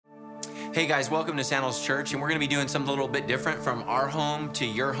Hey guys, welcome to Sandals Church, and we're going to be doing something a little bit different from our home to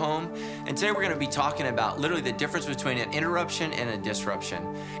your home. And today we're going to be talking about literally the difference between an interruption and a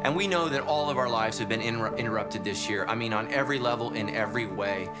disruption. And we know that all of our lives have been interrupted this year. I mean, on every level, in every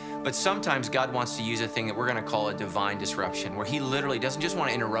way. But sometimes God wants to use a thing that we're going to call a divine disruption, where He literally doesn't just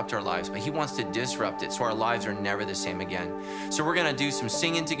want to interrupt our lives, but He wants to disrupt it so our lives are never the same again. So we're going to do some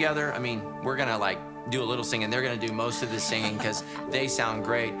singing together. I mean, we're going to do a little singing. They're going to do most of the singing because they sound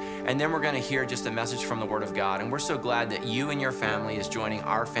great. And then we're going to hear just a message from the Word of God. And we're so glad that you and your family is joining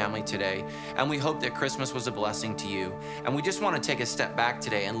our family today. And we hope that Christmas was a blessing to you. And we just want to take a step back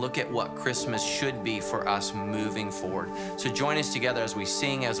today and look at what Christmas should be for us moving forward. So join us together as we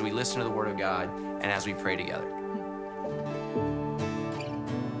sing, as we listen to the Word of God, and as we pray together.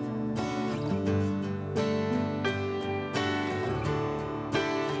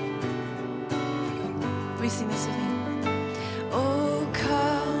 We sing this with me. Oh,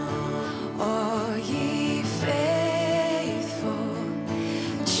 come, all ye faithful,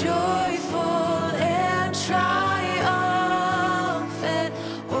 joyful and triumphant.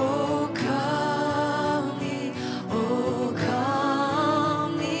 Oh, come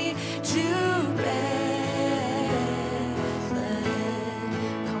ye to Bethlehem.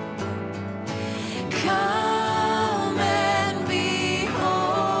 Come and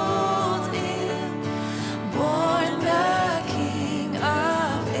behold Him, born the King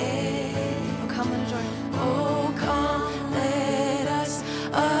of Ages. Oh, come, let us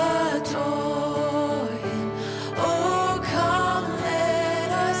adore Him. Oh, come,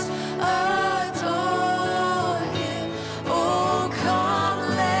 let us adore Him. Oh, come,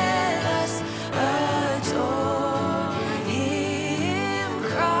 let us adore Him. Oh, come, let us adore Him,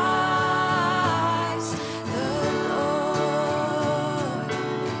 Christ the Lord.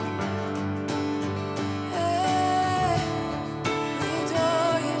 Hey,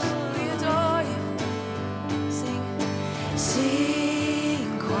 we adore you.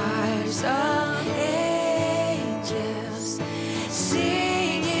 Sing, choirs of angels,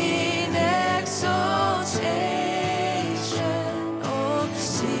 sing in exaltation. Oh,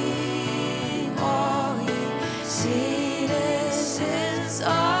 sing, all ye citizens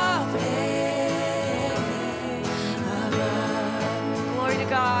of heaven above. Glory to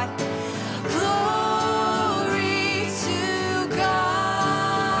God. Glory to God.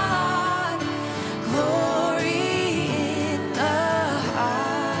 Glory in the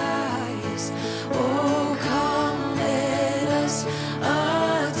highest. Oh, come, let us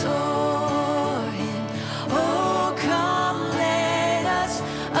adore Him. Oh, come, let us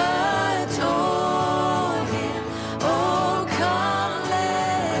adore Him. Oh, come,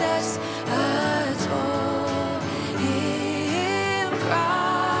 let us adore Him,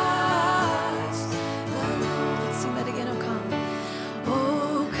 Christ the Lord. Let's sing that again. Oh, come.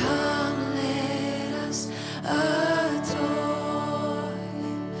 Oh, come, let us adore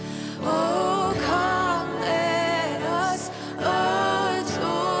Him. Oh, come, let us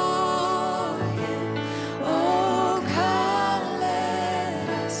adore Him. Oh, come, let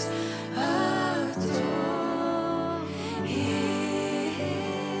us adore Him,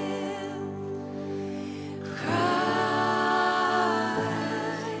 Christ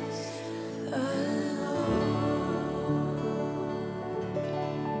the Lord.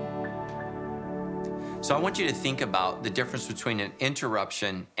 So I want you to think about the difference between an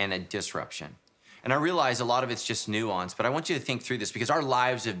interruption and a disruption. And I realize a lot of it's just nuance, but I want you to think through this because our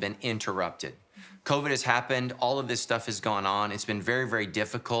lives have been interrupted. COVID has happened, all of this stuff has gone on. It's been very, very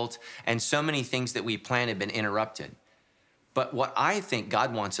difficult, and so many things that we planned have been interrupted. But what I think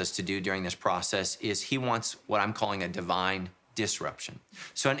God wants us to do during this process is He wants what I'm calling a divine disruption.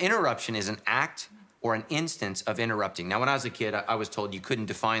 So an interruption is an act or an instance of interrupting. Now, when I was a kid, I was told you couldn't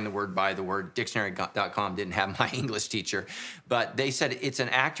define the word by the word. Dictionary.com didn't have my English teacher, but they said it's an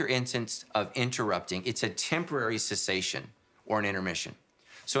act or instance of interrupting. It's a temporary cessation or an intermission.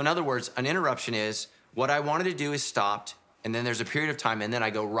 So in other words, an interruption is what I wanted to do is stopped, and then there's a period of time, and then I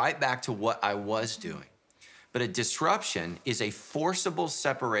go right back to what I was doing. But a disruption is a forcible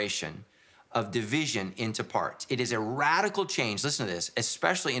separation of division into parts. It is a radical change, listen to this,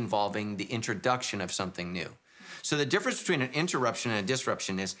 especially involving the introduction of something new. So the difference between an interruption and a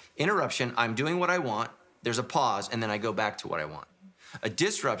disruption is interruption, I'm doing what I want, there's a pause, and then I go back to what I want. A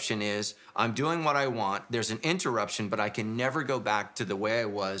disruption is I'm doing what I want, there's an interruption, but I can never go back to the way I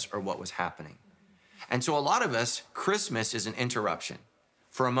was or what was happening. And so a lot of us, Christmas is an interruption.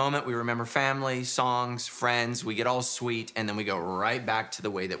 For a moment, we remember family, songs, friends, we get all sweet, and then we go right back to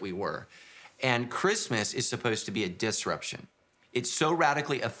the way that we were. And Christmas is supposed to be a disruption. It so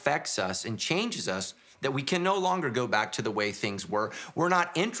radically affects us and changes us that we can no longer go back to the way things were. We're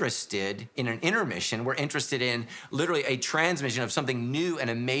not interested in an intermission. We're interested in literally a transmission of something new and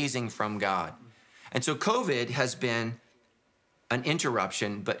amazing from God. And so COVID has been an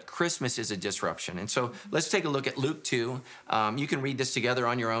interruption, but Christmas is a disruption. And so let's take a look at Luke 2. You can read this together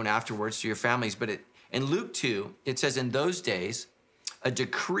on your own afterwards to your families. But in Luke 2, it says, in those days, a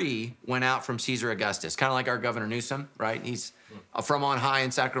decree went out from Caesar Augustus, kind of like our Governor Newsom, right? He's from on high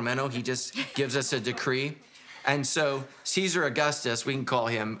in Sacramento. He just gives us a decree. And so Caesar Augustus, we can call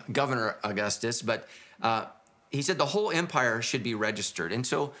him Governor Augustus, but he said the whole empire should be registered. And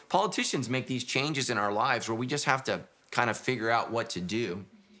so politicians make these changes in our lives where we just have to kind of figure out what to do.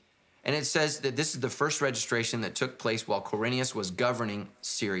 And it says that this is the first registration that took place while Quirinius was governing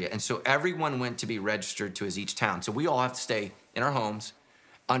Syria. And so everyone went to be registered to his each town. So we all have to stay in our homes.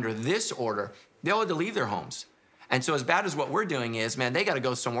 Under this order, they all had to leave their homes. And so as bad as what we're doing is, man, they got to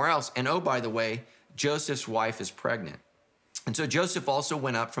go somewhere else. And oh, by the way, Joseph's wife is pregnant. And so Joseph also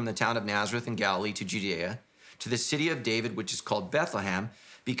went up from the town of Nazareth in Galilee to Judea, to the city of David, which is called Bethlehem,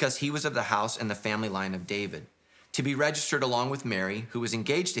 because he was of the house and the family line of David, to be registered along with Mary, who was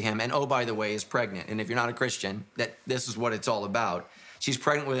engaged to him, and oh, by the way, is pregnant. And if you're not a Christian, this is what it's all about. She's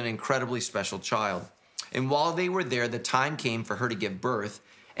pregnant with an incredibly special child. And while they were there, the time came for her to give birth,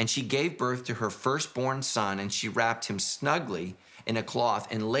 and she gave birth to her firstborn son, and she wrapped him snugly in a cloth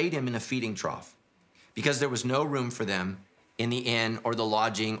and laid him in a feeding trough, because there was no room for them in the inn or the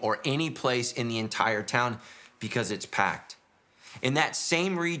lodging or any place in the entire town, because it's packed. In that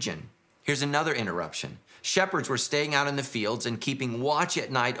same region, here's another interruption. Shepherds were staying out in the fields and keeping watch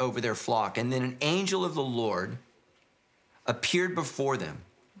at night over their flock. And then an angel of the Lord appeared before them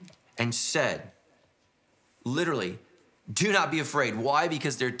and said, literally, do not be afraid. Why?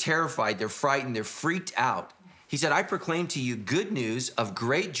 Because they're terrified, they're frightened, they're freaked out. He said, I proclaim to you good news of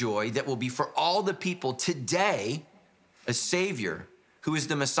great joy that will be for all the people. Today, a Savior, who is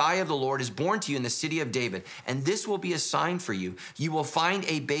the Messiah of the Lord, is born to you in the city of David. And this will be a sign for you. You will find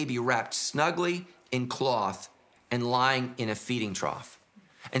a baby wrapped snugly in cloth and lying in a feeding trough.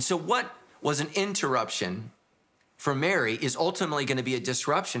 And so what was an interruption for Mary is ultimately going to be a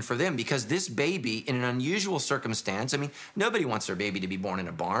disruption for them, because this baby, in an unusual circumstance, I mean, nobody wants their baby to be born in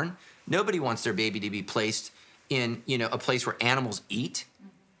a barn. Nobody wants their baby to be placed in, a place where animals eat.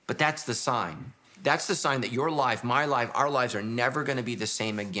 But that's the sign. That's the sign that your life, my life, our lives are never going to be the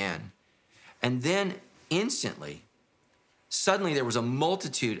same again. And then instantly, suddenly there was a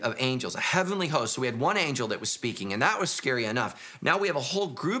multitude of angels, a heavenly host. So we had one angel that was speaking, and that was scary enough. Now we have a whole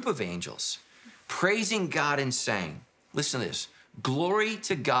group of angels praising God and saying, listen to this, glory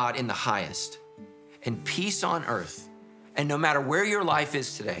to God in the highest and peace on earth. And no matter where your life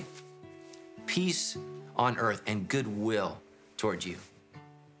is today, peace on earth and goodwill toward you.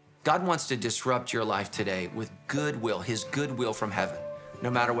 God wants to disrupt your life today with goodwill, his goodwill from heaven. No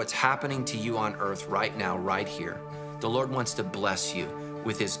matter what's happening to you on earth right now, right here, the Lord wants to bless you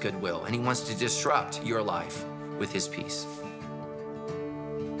with his goodwill, and he wants to disrupt your life with his peace.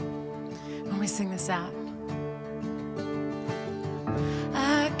 When we sing this out,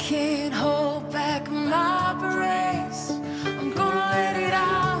 I can't hold back my praise. I'm gonna let it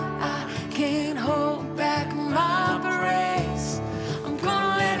out. I can't hold back my praise. I'm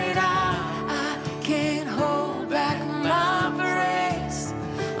gonna let it out. I can't hold back my praise.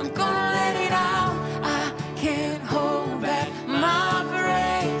 I'm gonna let it out. I can't hold back my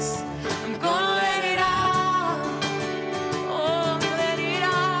praise. I'm gonna let it out. Oh, let it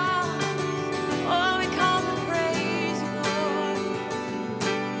out. Oh, we come and praise you, Lord.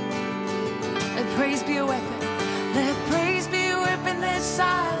 Let praise be a weapon. Let praise be a weapon that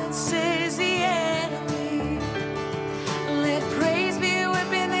silences the enemy. Let praise be a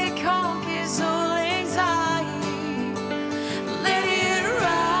weapon that conquers all anxiety. Let it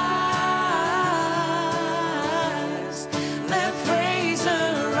rise. Let praise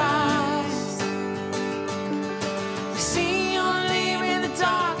arise. We sing your name in the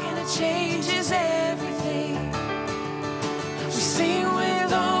dark and it changes everything. We sing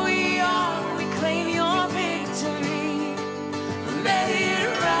with all we are, we claim your victory. Let it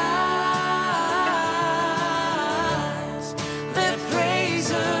rise.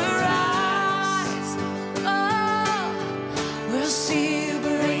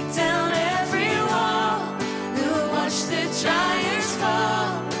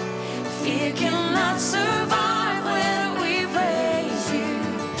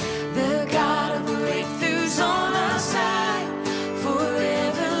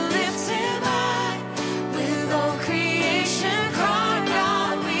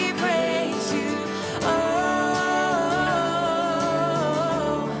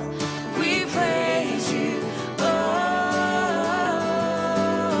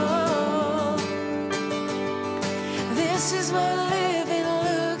 This is what living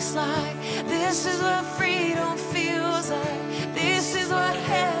looks like. This is what freedom feels like. This is what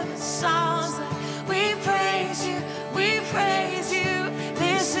heaven sounds like. We praise you, we praise you.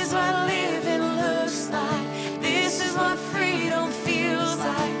 This is what living looks like. This is what freedom feels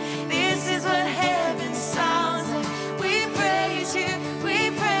like. This is what heaven sounds like. We praise you,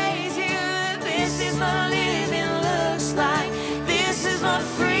 we praise you. This is what living looks like. This is what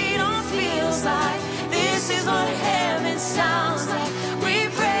freedom feels like. This is what heaven sounds like. We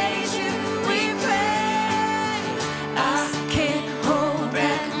praise you, we praise. I can't hold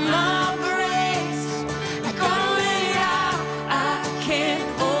back my praise. I'm gonna let it out. I can't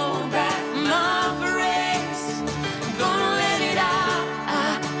hold back my praise. I'm gonna let it out.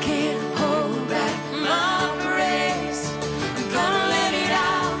 I can't hold back my praise. I'm gonna let it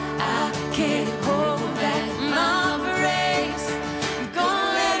out. I can't hold back my praise. I'm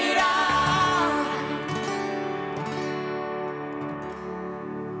gonna let it out.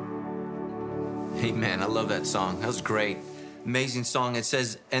 Amen. I love that song. That was great. Amazing song. It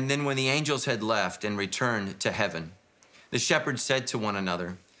says, and then when the angels had left and returned to heaven, the shepherds said to one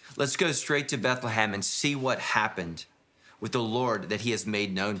another, let's go straight to Bethlehem and see what happened with the Lord that he has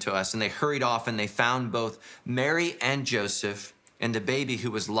made known to us. And they hurried off and they found both Mary and Joseph and the baby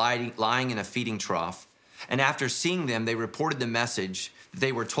who was lying in a feeding trough. And after seeing them, they reported the message that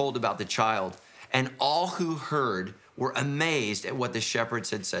they were told about the child. And all who heard were amazed at what the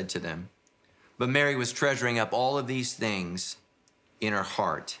shepherds had said to them. But Mary was treasuring up all of these things in her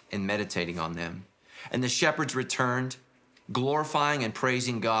heart and meditating on them. And the shepherds returned, glorifying and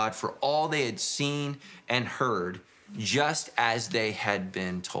praising God for all they had seen and heard, just as they had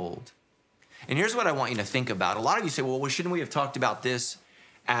been told. And here's what I want you to think about. A lot of you say, well, shouldn't we have talked about this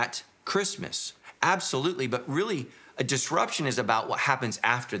at Christmas? Absolutely, but really a disruption is about what happens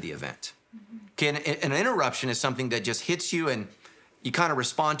after the event. Okay, an interruption is something that just hits you and you kind of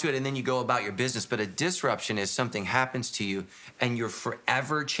respond to it and then you go about your business. But a disruption is something happens to you and you're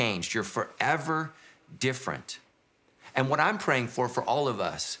forever changed. You're forever different. And what I'm praying for all of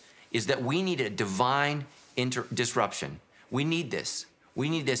us is that we need a divine disruption. We need this. We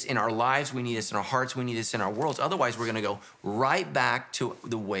need this in our lives. We need this in our hearts. We need this in our worlds. Otherwise, we're going to go right back to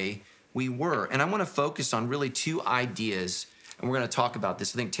the way we were. And I want to focus on really two ideas, and we're going to talk about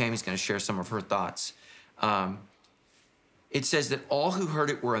this. I think Tammy's going to share some of her thoughts. It says that all who heard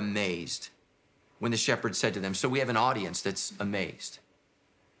it were amazed when the shepherd said to them. So we have an audience that's amazed.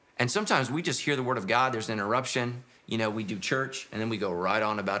 And sometimes we just hear the word of God. There's an interruption. You know, we do church, and then we go right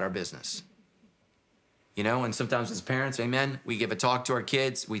on about our business. You know, and sometimes as parents, amen, we give a talk to our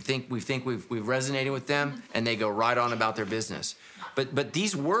kids. We think we've resonated with them, and they go right on about their business. But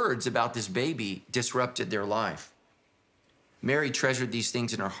these words about this baby disrupted their life. Mary treasured these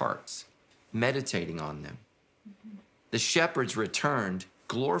things in her hearts, meditating on them. The shepherds returned,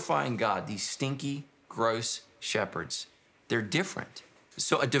 glorifying God. These stinky, gross shepherds. They're different.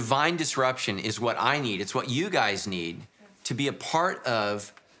 So a divine disruption is what I need. It's what you guys need to be a part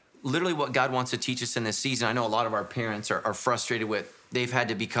of literally what God wants to teach us in this season. I know a lot of our parents are frustrated with, they've had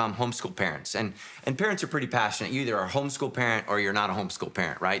to become homeschool parents. And parents are pretty passionate. You either are a homeschool parent or you're not a homeschool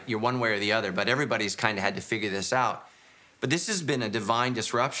parent, right? You're one way or the other, but everybody's kind of had to figure this out. But this has been a divine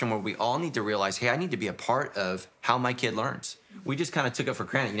disruption where we all need to realize, hey, I need to be a part of how my kid learns. We just kind of took it for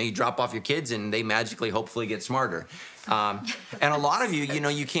granted. You know, you drop off your kids and they magically, hopefully get smarter. And a lot of you, you know,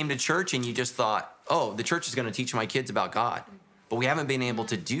 you came to church and you just thought, oh, the church is going to teach my kids about God. But we haven't been able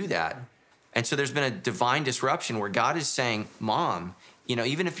to do that. And so there's been a divine disruption where God is saying, mom, you know,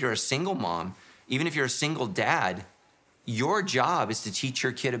 even if you're a single mom, even if you're a single dad, your job is to teach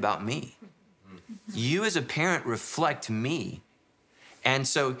your kid about me. You as a parent reflect me. And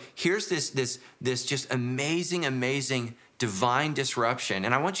so here's this just amazing divine disruption.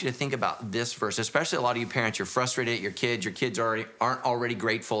 And I want you to think about this verse, especially a lot of you parents, you're frustrated at your kids. Your kids aren't already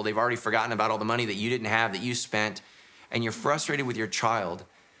grateful. They've already forgotten about all the money that you didn't have, that you spent, and you're frustrated with your child.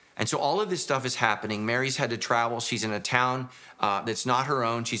 And so all of this stuff is happening. Mary's had to travel. She's in a town that's not her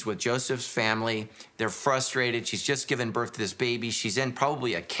own. She's with Joseph's family. They're frustrated. She's just given birth to this baby. She's in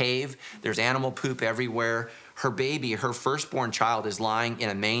probably a cave. There's animal poop everywhere. Her baby, her firstborn child, is lying in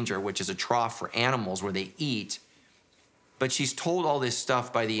a manger, which is a trough for animals where they eat. But she's told all this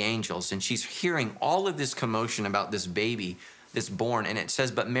stuff by the angels, and she's hearing all of this commotion about this baby that's born. And it says,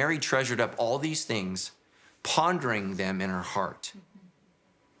 but Mary treasured up all these things, pondering them in her heart.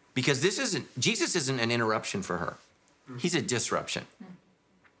 Because Jesus isn't an interruption for her. He's a disruption.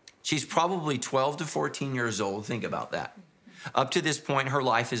 She's probably 12 to 14 years old. Think about that. Up to this point, her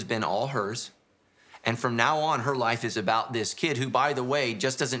life has been all hers. And from now on, her life is about this kid who, by the way,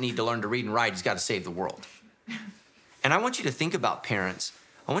 just doesn't need to learn to read and write. He's got to save the world. And I want you to think about parents.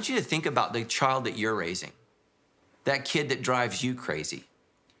 I want you to think about the child that you're raising, that kid that drives you crazy.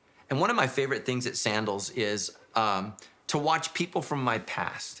 And one of my favorite things at Sandals is to watch people from my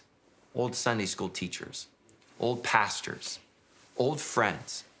past, old Sunday school teachers, old pastors, old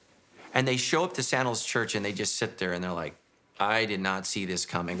friends. And they show up to Sandals Church and they just sit there and they're like, I did not see this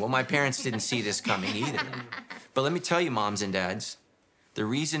coming. Well, my parents didn't see this coming either. But let me tell you, moms and dads, the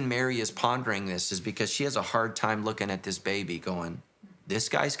reason Mary is pondering this is because she has a hard time looking at this baby going, this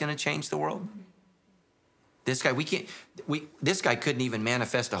guy's gonna change the world? This guy, this guy couldn't even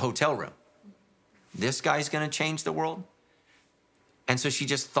manifest a hotel room. This guy's gonna change the world? And so she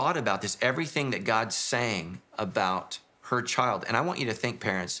just thought about this, everything that God's saying about her child. And I want you to think,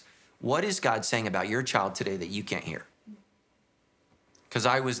 parents, what is God saying about your child today that you can't hear? Because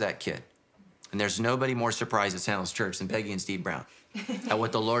I was that kid. And there's nobody more surprised at Sandals Church than Peggy and Steve Brown at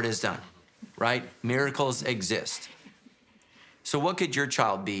what the Lord has done, right? Miracles exist. So what could your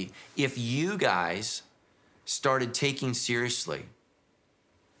child be if you guys started taking seriously,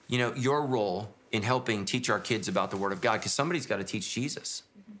 your role in helping teach our kids about the Word of God? Because somebody's got to teach Jesus.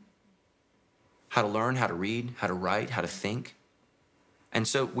 How to learn, how to read, how to write, how to think. And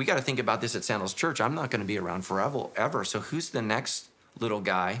so we got to think about this at Sandals Church. I'm not going to be around forever, ever. So who's the next little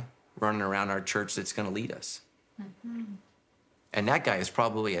guy running around our church that's going to lead us? And that guy is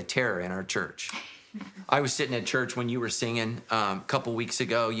probably a terror in our church. I was sitting at church when you were singing a couple weeks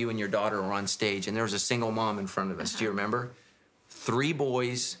ago. You and your daughter were on stage, and there was a single mom in front of us. Do you remember? 3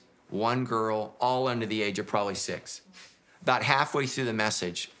 boys, 1 girl, all under the age of probably 6. About halfway through the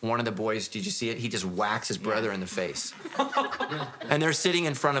message, one of the boys, did you see it? He just whacks his brother in the face. And they're sitting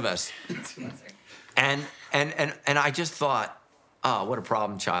in front of us. And I just thought, oh, what a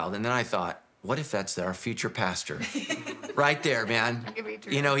problem child. And then I thought, what if that's our future pastor? Right there, man.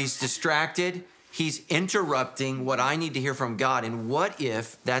 He's distracted. He's interrupting what I need to hear from God. And what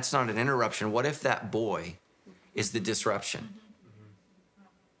if that's not an interruption? What if that boy is the disruption?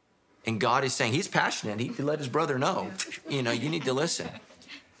 And God is saying, he's passionate. He could let his brother know, you need to listen.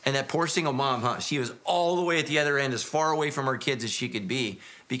 And that poor single mom, she was all the way at the other end, as far away from her kids as she could be,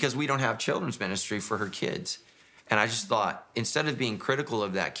 because we don't have children's ministry for her kids. And I just thought, instead of being critical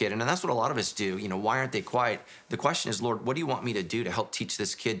of that kid, and that's what a lot of us do, why aren't they quiet? The question is, Lord, what do you want me to do to help teach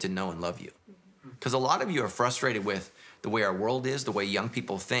this kid to know and love you? Because a lot of you are frustrated with the way our world is, the way young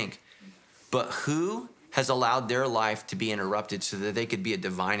people think. But who has allowed their life to be interrupted so that they could be a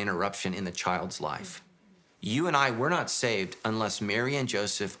divine interruption in the child's life? You and I, we're not saved unless Mary and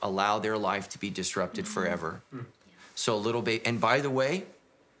Joseph allow their life to be disrupted forever. So a little bit, and by the way,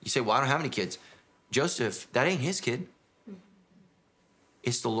 you say, well, I don't have any kids. Joseph, that ain't his kid.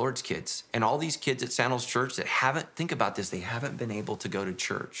 It's the Lord's kids. And all these kids at Sandals Church that think about this, they haven't been able to go to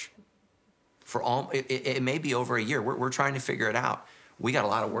church. It may be over a year. We're trying to figure it out. We got a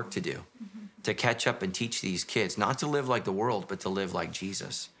lot of work to do to catch up and teach these kids, not to live like the world, but to live like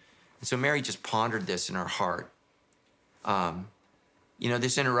Jesus. And so Mary just pondered this in her heart.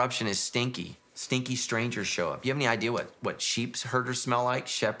 This interruption is stinky. Stinky strangers show up. You have any idea what sheep herders smell like?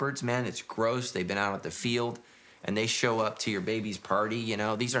 Shepherds, man, it's gross. They've been out at the field, and they show up to your baby's party.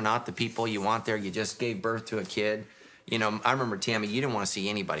 These are not the people you want there. You just gave birth to a kid. I remember Tammy, you didn't want to see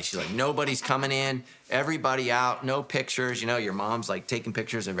anybody. She's like, nobody's coming in, everybody out, no pictures. Your mom's like taking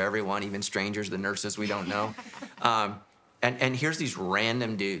pictures of everyone, even strangers, the nurses we don't know. And here's these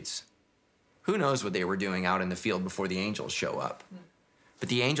random dudes. Who knows what they were doing out in the field before the angels show up? But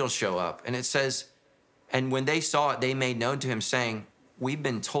the angels show up, and it says, and when they saw it, they made known to him, saying, we've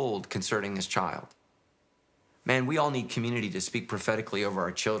been told concerning this child. Man, we all need community to speak prophetically over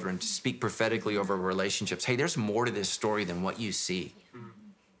our children, to speak prophetically over relationships. Hey, there's more to this story than what you see.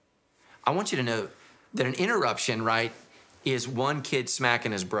 I want you to know that an interruption, right, is one kid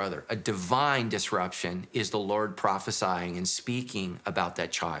smacking his brother. A divine disruption is the Lord prophesying and speaking about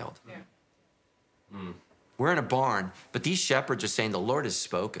that child. We're in a barn, but these shepherds are saying the Lord has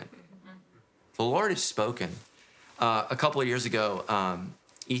spoken. The Lord has spoken. A couple of years ago,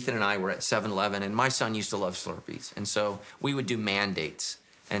 Ethan and I were at 7-Eleven, and my son used to love Slurpees. And so we would do mandates.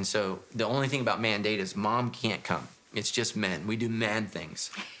 And so the only thing about mandate is mom can't come. It's just men. We do man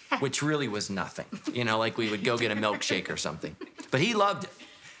things, which really was nothing. Like we would go get a milkshake or something. But he loved it.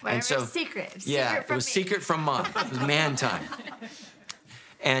 And so, secret. It was secret from mom. It was man time.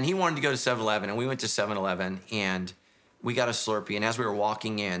 And he wanted to go to 7-Eleven, and we went to 7-Eleven, and we got a Slurpee. And as we were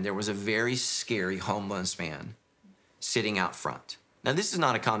walking in, there was a very scary homeless man sitting out front. Now, this is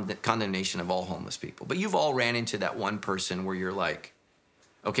not a condemnation of all homeless people, but you've all ran into that one person where you're like,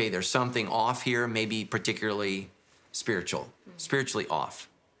 okay, there's something off here, maybe particularly spiritually off.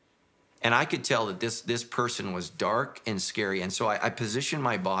 And I could tell that this person was dark and scary. And so I positioned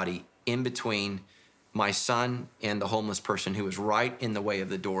my body in between my son and the homeless person who was right in the way of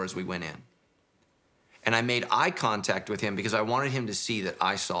the door as we went in. And I made eye contact with him because I wanted him to see that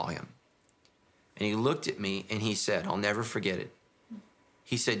I saw him. And he looked at me and he said, I'll never forget it.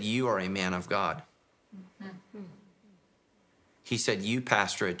 He said, you are a man of God. He said, you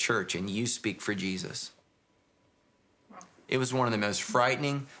pastor a church and you speak for Jesus. It was one of the most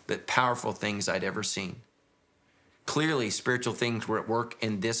frightening but powerful things I'd ever seen. Clearly, spiritual things were at work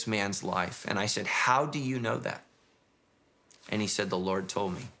in this man's life. And I said, how do you know that? And he said, the Lord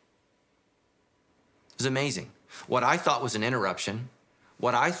told me. It was amazing. What I thought was an interruption,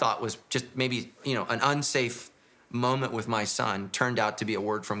 what I thought was just maybe, an unsafe moment with my son turned out to be a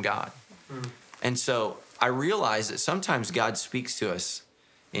word from God. And so I realized that sometimes God speaks to us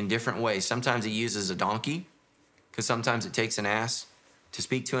in different ways. Sometimes he uses a donkey, because sometimes it takes an ass to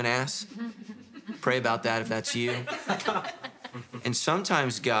speak to an ass. Pray about that if that's you. And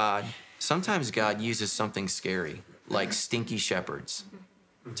sometimes God uses something scary, like stinky shepherds,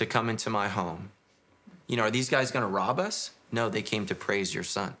 to come into my home. Are these guys going to rob us? No, they came to praise your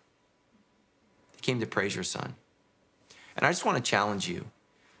son. They came to praise your son. And I just want to challenge you.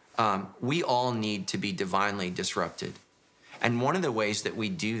 We all need to be divinely disrupted. And one of the ways that we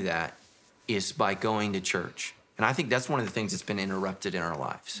do that is by going to church. And I think that's one of the things that's been interrupted in our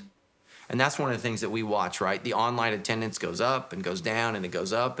lives. And that's one of the things that we watch, right? The online attendance goes up and goes down, and it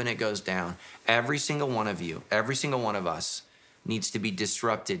goes up and it goes down. Every single one of you, every single one of us needs to be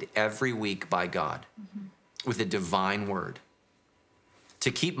disrupted every week by God with a divine word.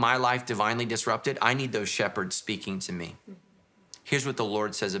 To keep my life divinely disrupted, I need those shepherds speaking to me. Here's what the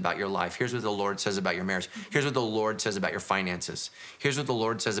Lord says about your life. Here's what the Lord says about your marriage. Here's what the Lord says about your finances. Here's what the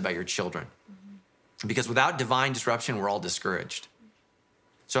Lord says about your children. Because without divine disruption, we're all discouraged.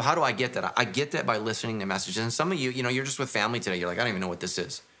 So how do I get that? I get that by listening to messages. And some of you, you're just with family today. You're like, I don't even know what this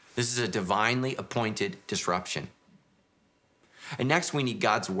is. This is a divinely appointed disruption. And next, we need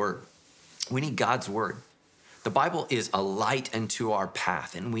God's word. We need God's word. The Bible is a light unto our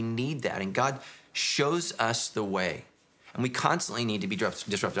path, and we need that. And God shows us the way. And we constantly need to be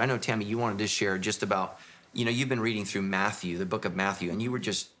disrupted. I know, Tammy, you wanted to share just about, you've been reading through Matthew, the book of Matthew, and you were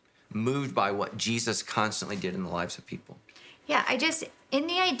just moved by what Jesus constantly did in the lives of people. Yeah, in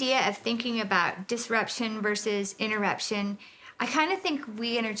the idea of thinking about disruption versus interruption, I kind of think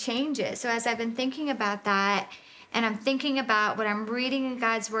we interchange it. So as I've been thinking about that, and I'm thinking about what I'm reading in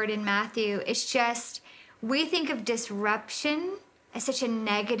God's word in Matthew, it's just, we think of disruption as such a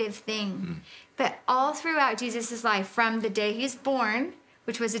negative thing. But all throughout Jesus' life, from the day he was born,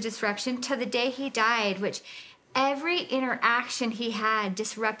 which was a disruption, to the day he died, which every interaction he had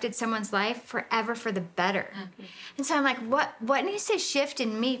disrupted someone's life forever for the better. And so I'm like, what needs to shift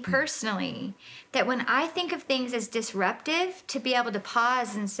in me personally, that when I think of things as disruptive, to be able to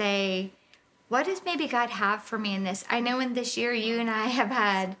pause and say, what does maybe God have for me in this? I know in this year, you and I have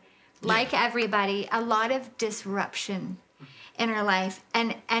had, like everybody, a lot of disruption in our life.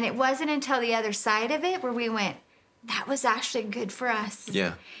 And it wasn't until the other side of it where we went, that was actually good for us.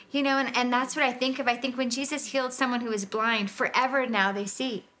 Yeah. And that's what I think of. I think when Jesus healed someone who was blind, forever now they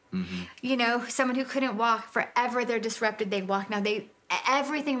see. Someone who couldn't walk, forever they're disrupted, they walk. Now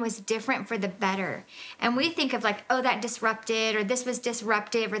everything was different for the better. And we think of like, oh, that disrupted, or this was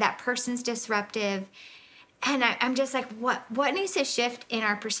disruptive, or that person's disruptive. And I'm just like, what needs to shift in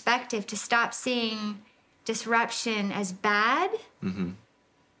our perspective to stop seeing disruption as bad,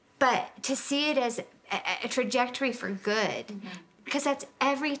 but to see it as a trajectory for good. Because that's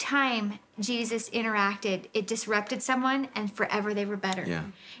every time Jesus interacted, it disrupted someone, and forever they were better. Yeah.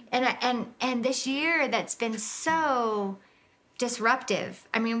 And this year that's been so disruptive.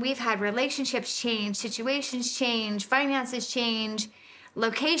 I mean, we've had relationships change, situations change, finances change,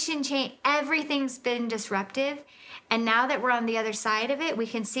 location change. Everything's been disruptive. And now that we're on the other side of it, we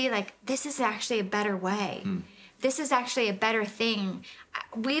can see like, this is actually a better way. This is actually a better thing.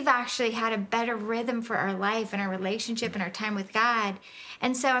 We've actually had a better rhythm for our life and our relationship and our time with God.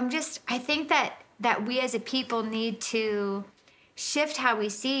 And so I think that we as a people need to shift how we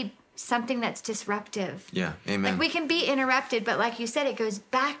see something that's disruptive. Yeah, amen. Like we can be interrupted, but like you said, it goes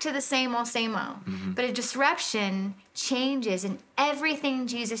back to the same old, same old. But a disruption changes, and everything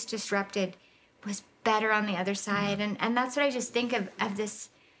Jesus disrupted was better on the other side. And that's what I just think of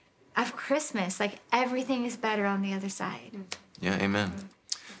Christmas. Like everything is better on the other side. Yeah, amen.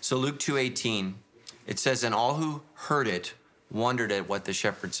 So Luke 2:18, it says, and all who heard it wondered at what the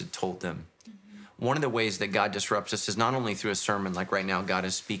shepherds had told them. One of the ways that God disrupts us is not only through a sermon, like right now God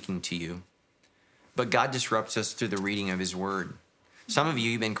is speaking to you, but God disrupts us through the reading of his word. Some of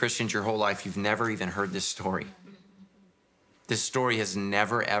you, you've been Christians your whole life. You've never even heard this story. This story has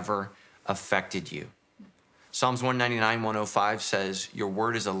never, ever affected you. Psalms 199, 105 says, your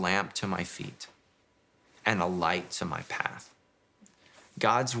word is a lamp to my feet and a light to my path.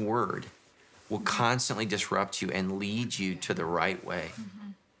 God's word will constantly disrupt you and lead you to the right way.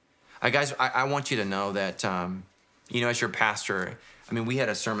 Guys, I want you to know that, as your pastor, we had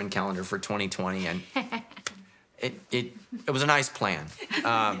a sermon calendar for 2020, and it was a nice plan.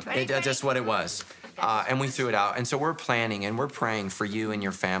 That's just what it was. And we threw it out. And so we're planning and we're praying for you and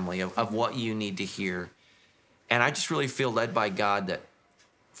your family of what you need to hear. And I just really feel led by God that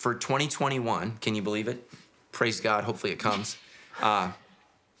for 2021, can you believe it? Praise God, hopefully it comes.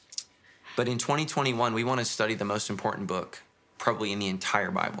 But in 2021, we want to study the most important book, probably in the entire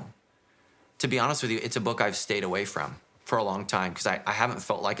Bible. To be honest with you, it's a book I've stayed away from for a long time because I haven't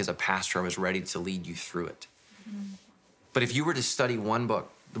felt like as a pastor I was ready to lead you through it. But if you were to study one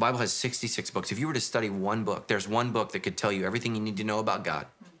book, the Bible has 66 books. If you were to study one book, there's one book that could tell you everything you need to know about God.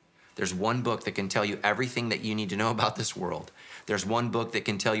 There's one book that can tell you everything that you need to know about this world. There's one book that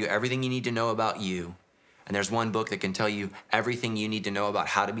can tell you everything you need to know about you. And there's one book that can tell you everything you need to know about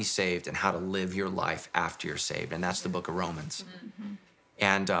how to be saved and how to live your life after you're saved. And that's the book of Romans.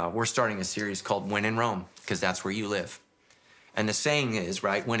 And we're starting a series called When in Rome, because that's where you live. And the saying is,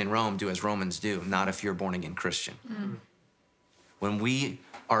 right, when in Rome, do as Romans do, not if you're a born-again Christian. When we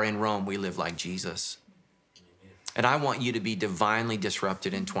are in Rome, we live like Jesus. And I want you to be divinely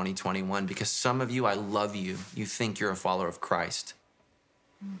disrupted in 2021 because some of you, I love you. You think you're a follower of Christ.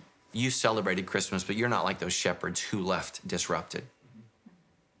 You celebrated Christmas, but you're not like those shepherds who left disrupted.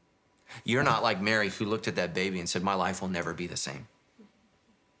 You're not like Mary who looked at that baby and said, my life will never be the same.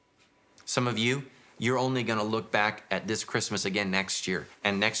 Some of you, you're only going to look back at this Christmas again next year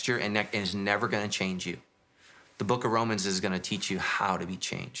and it's never going to change you. The book of Romans is going to teach you how to be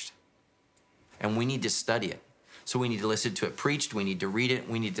changed. And we need to study it. So we need to listen to it preached. We need to read it.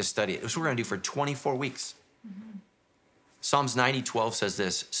 We need to study it. That's what we're going to do for 24 weeks. Psalms 90:12 says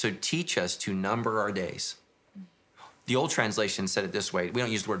this, so teach us to number our days. The old translation said it this way. We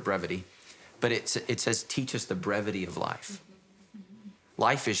don't use the word brevity, but it says teach us the brevity of life.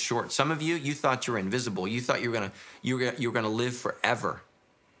 Life is short. Some of you, you thought you were invisible. You thought you were gonna live forever.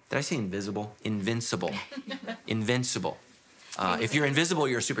 Did I say invisible? Invincible. Invincible. If you're invisible,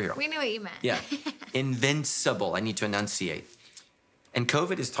 you're a superhero. We knew what you meant. Yeah. Invincible. I need to enunciate. And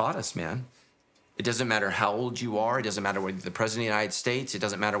COVID has taught us, man. It doesn't matter how old you are. It doesn't matter whether you're the president of the United States. It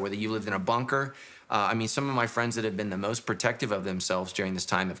doesn't matter whether you lived in a bunker. Some of my friends that have been the most protective of themselves during this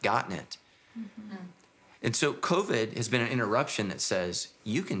time have gotten it. And so COVID has been an interruption that says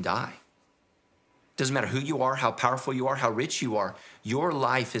you can die. Doesn't matter who you are, how powerful you are, how rich you are. Your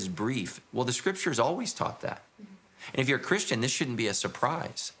life is brief. Well, the scriptures always taught that. And if you're a Christian, this shouldn't be a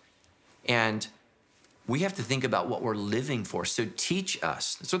surprise. And we have to think about what we're living for. So teach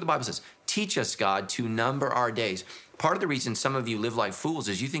us. That's what the Bible says. Teach us, God, to number our days. Part of the reason some of you live like fools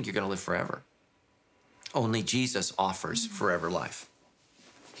is you think you're going to live forever. Only Jesus offers forever life.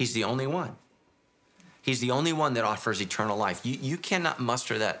 He's the only one. He's the only one that offers eternal life. You cannot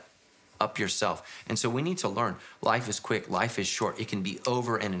muster that up yourself. And so we need to learn life is quick, life is short. It can be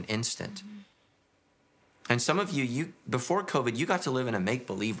over in an instant. And some of you before COVID, you got to live in a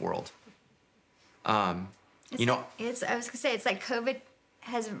make-believe world. I was gonna say, it's like COVID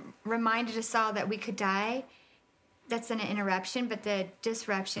has reminded us all that we could die. That's an interruption, but the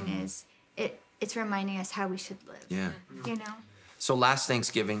disruption is it's reminding us how we should live. Yeah. So last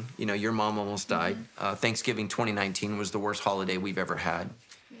Thanksgiving, your mom almost died. Thanksgiving 2019 was the worst holiday we've ever had.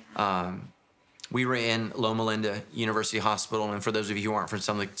 Yeah. We were in Loma Linda University Hospital, and for those of you who aren't from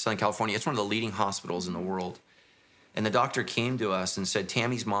Southern California, it's one of the leading hospitals in the world. And the doctor came to us and said,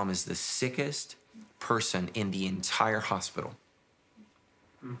 Tammy's mom is the sickest person in the entire hospital.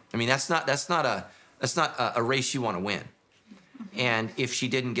 That's not a race you want to win. And if she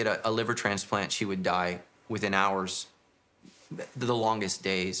didn't get a liver transplant, she would die within hours, the longest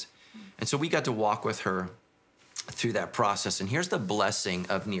days. And so we got to walk with her through that process. And here's the blessing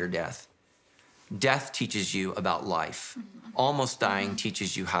of near death. Death teaches you about life. Almost dying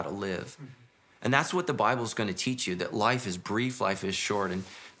teaches you how to live. And that's what the Bible's going to teach you, that life is brief, life is short. And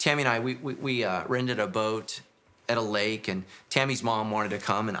Tammy and I, we rented a boat at a lake, and Tammy's mom wanted to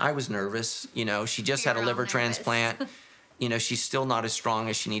come, and I was nervous. She just had a liver transplant. She's still not as strong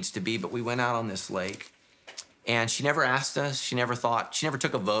as she needs to be, but we went out on this lake. And she never asked us. She never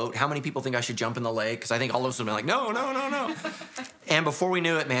took a vote. How many people think I should jump in the lake? Because I think all of us would be like, no. And before we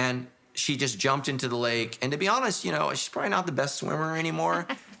knew it, man, she just jumped into the lake. And to be honest, she's probably not the best swimmer anymore.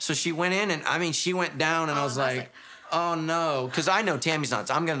 So she went in, and she went down, and I was like, oh no, because I know Tammy's not.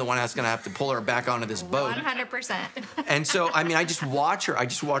 So I'm the one that's going to have to pull her back onto this boat. 100%. And so, I mean, I just watch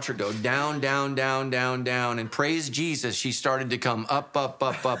her go down, down, down, down, down. And praise Jesus, she started to come up, up,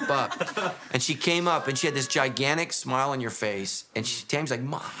 up, up, up. And she came up and she had this gigantic smile on your face. And Tammy's like,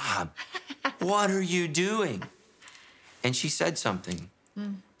 Mom, what are you doing? And she said something.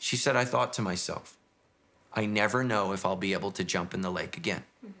 She said, I thought to myself, I never know if I'll be able to jump in the lake again.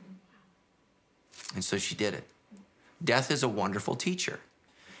 And so she did it. Death is a wonderful teacher.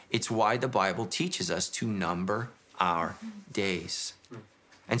 It's why the Bible teaches us to number our days.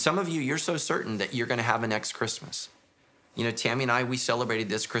 And some of you, you're so certain that you're going to have a next Christmas. You know, Tammy and I, we celebrated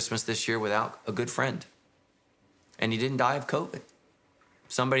this Christmas this year without a good friend. And he didn't die of COVID.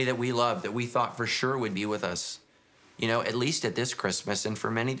 Somebody that we loved, that we thought for sure would be with us, you know, at least at this Christmas and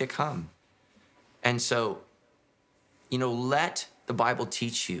for many to come. And so, you know, let the Bible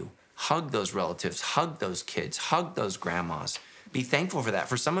teach you. Hug those relatives, hug those kids, hug those grandmas. Be thankful for that.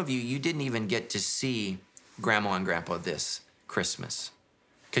 For some of you, you didn't even get to see grandma and grandpa this Christmas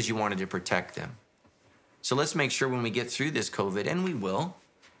because you wanted to protect them. So let's make sure when we get through this COVID, and we will,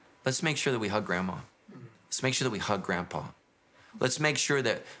 let's make sure that we hug grandma. Let's make sure that we hug grandpa. Let's make sure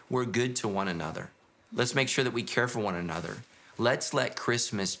that we're good to one another. Let's make sure that we care for one another. Let's let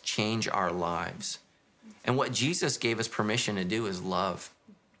Christmas change our lives. And what Jesus gave us permission to do is love.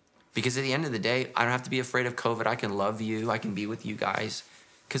 Because at the end of the day, I don't have to be afraid of COVID. I can love you. I can be with you guys.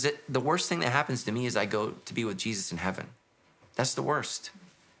 Because the worst thing that happens to me is I go to be with Jesus in heaven. That's the worst.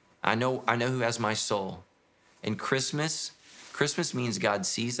 I know who has my soul. And Christmas means God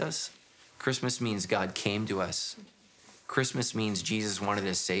sees us. Christmas means God came to us. Christmas means Jesus wanted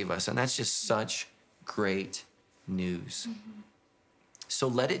to save us. And that's just such great news. So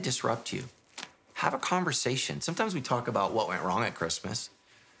let it disrupt you. Have a conversation. Sometimes we talk about what went wrong at Christmas.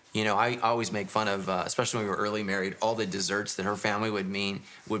 You know, I always make fun of, especially when we were early married, all the desserts that her family would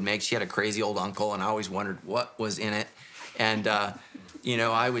make. She had a crazy old uncle, and I always wondered what was in it. And, you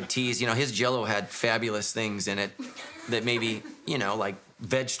know, I would tease, you know, his Jell-O had fabulous things in it that maybe, you know, like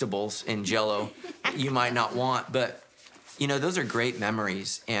vegetables in Jell-O you might not want. But, you know, those are great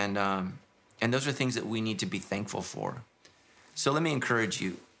memories, and those are things that we need to be thankful for. So let me encourage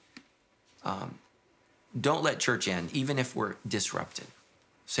you. Don't let church end, even if we're disrupted.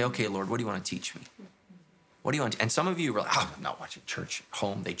 Say, okay, Lord, what do you want to teach me? What do you want to? And some of you were like, oh, I'm not watching church at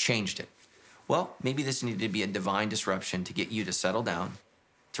home. They changed it. Well, maybe this needed to be a divine disruption to get you to settle down,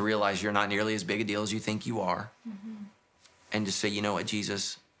 to realize you're not nearly as big a deal as you think you are, and to say, you know what,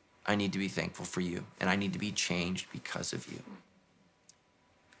 Jesus, I need to be thankful for you, and I need to be changed because of you.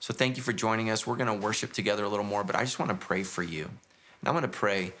 So thank you for joining us. We're going to worship together a little more, but I just want to pray for you. And I want to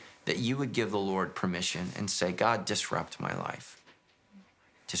pray that you would give the Lord permission and say, God, disrupt my life.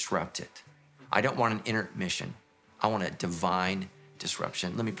 Disrupt it. I don't want an intermission. I want a divine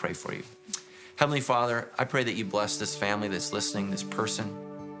disruption. Let me pray for you. Heavenly Father, I pray that you bless this family that's listening, this person.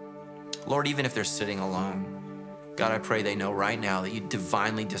 Lord, even if they're sitting alone, God, I pray they know right now that you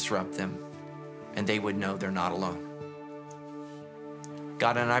divinely disrupt them and they would know they're not alone.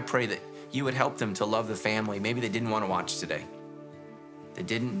 God, and I pray that you would help them to love the family. Maybe they didn't want to watch today. They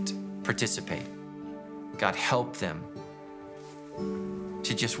didn't participate. God, help them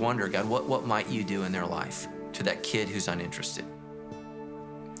to just wonder, God, what might you do in their life? To that kid who's uninterested,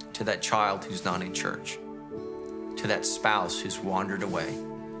 to that child who's not in church, to that spouse who's wandered away.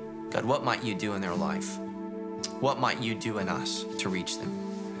 God, what might you do in their life? What might you do in us to reach them?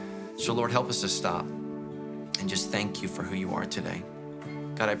 So Lord, help us to stop and just thank you for who you are today.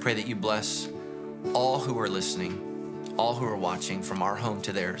 God, I pray that you bless all who are listening, all who are watching, from our home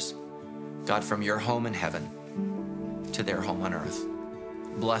to theirs. God, from your home in heaven to their home on earth.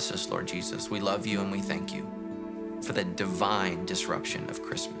 Bless us, Lord Jesus. We love you and we thank you for the divine disruption of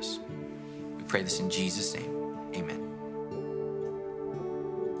Christmas. We pray this in Jesus' name. Amen.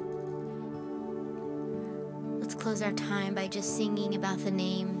 Let's close our time by just singing about the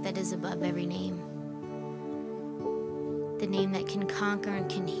name that is above every name. The name that can conquer and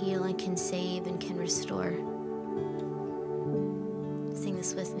can heal and can save and can restore. Sing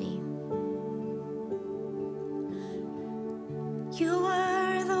this with me. You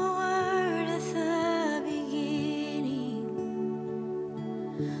were the word at the beginning,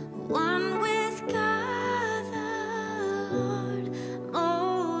 one with God the Lord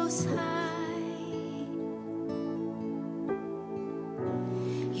Most High.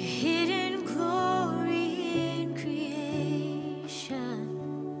 Your hidden glory in creation,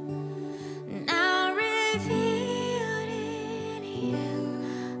 now revealed in you,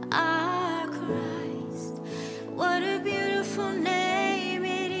 our Christ. What a beautiful name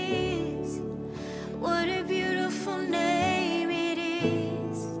it is. What a beautiful name.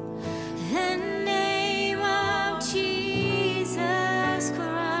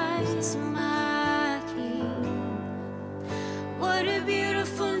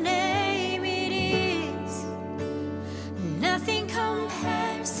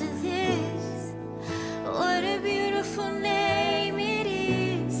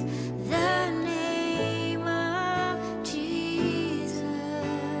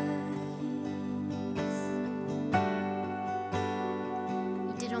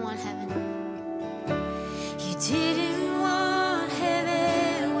 didn't want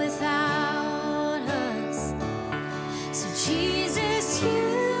heaven without us. So Jesus,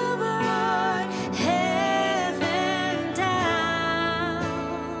 you brought heaven down.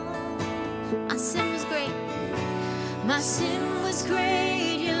 My sin was great. My sin was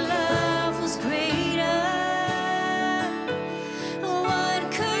great. Your love was greater.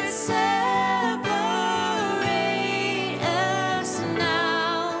 What could separate us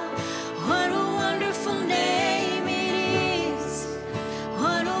now? What a wonderful name it is.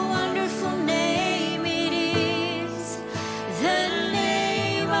 What a wonderful name it is. The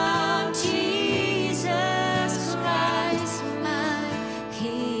name of Jesus Christ, my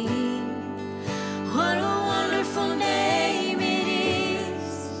King. What a wonderful name it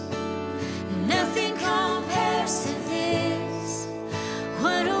is. Nothing compares to this.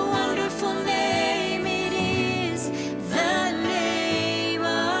 What a wonderful name it is. The name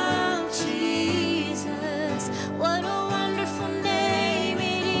of Jesus. What a wonderful name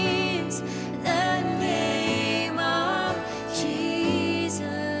it is. The name of Jesus.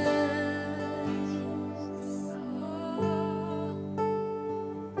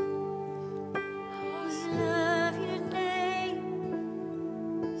 We love your name.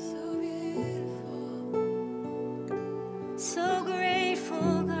 So beautiful. So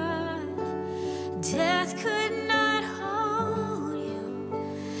grateful, God. Death could not hold you.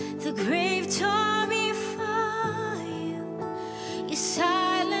 The grave tore before you. You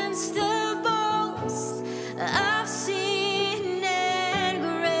silenced the boast of sin and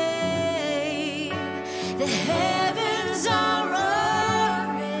grave. The heavens are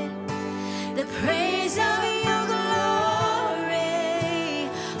roaring, the praise of your glory.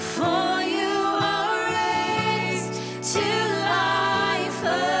 For you are raised to life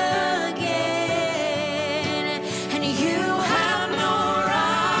again, and you have no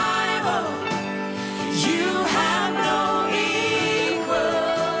rival, you have no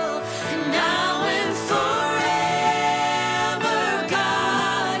equal. Now and forever,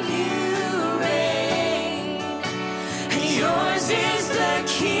 God, you reign. And yours is the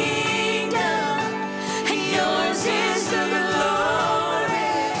kingdom, and yours is the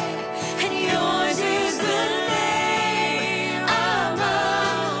glory, and yours is the name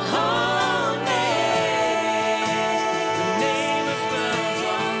above all names. The name above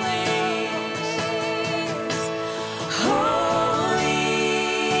all names. Holy,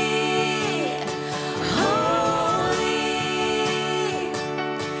 holy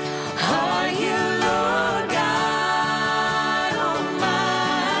are you, Lord God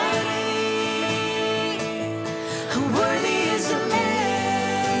Almighty. Worthy is the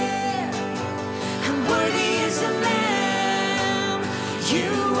Lamb, and worthy is the Lamb.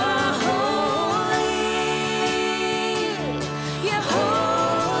 You are holy, you're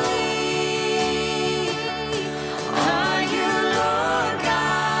holy. Are you, Lord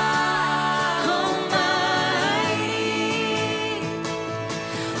God Almighty?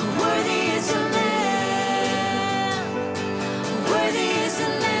 Worthy is the Lamb, worthy is the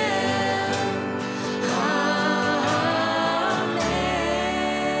Lamb. Amen.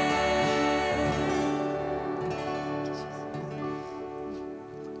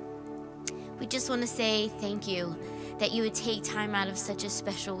 We just want to say thank you that you would take time out of such a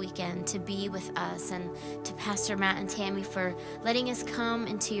special weekend to be with us, and to Pastor Matt and Tammy for letting us come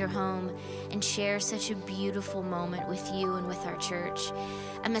into your home and share such a beautiful moment with you and with our church.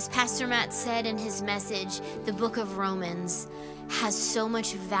 As Pastor Matt said in his message, the book of Romans has so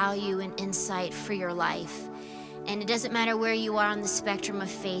much value and insight for your life. And it doesn't matter where you are on the spectrum of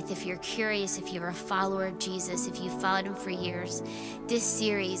faith. If you're curious, if you're a follower of Jesus, if you've followed him for years, this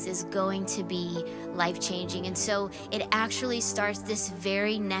series is going to be life-changing. And so it actually starts this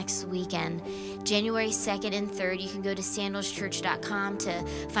very next weekend, January 2nd and 3rd. You can go to sandalschurch.com to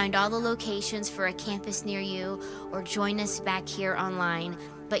find all the locations for a campus near you, or join us back here online.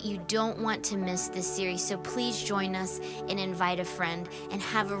 But you don't want to miss this series, so please join us and invite a friend, and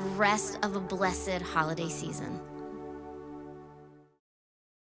have a rest of a blessed holiday season.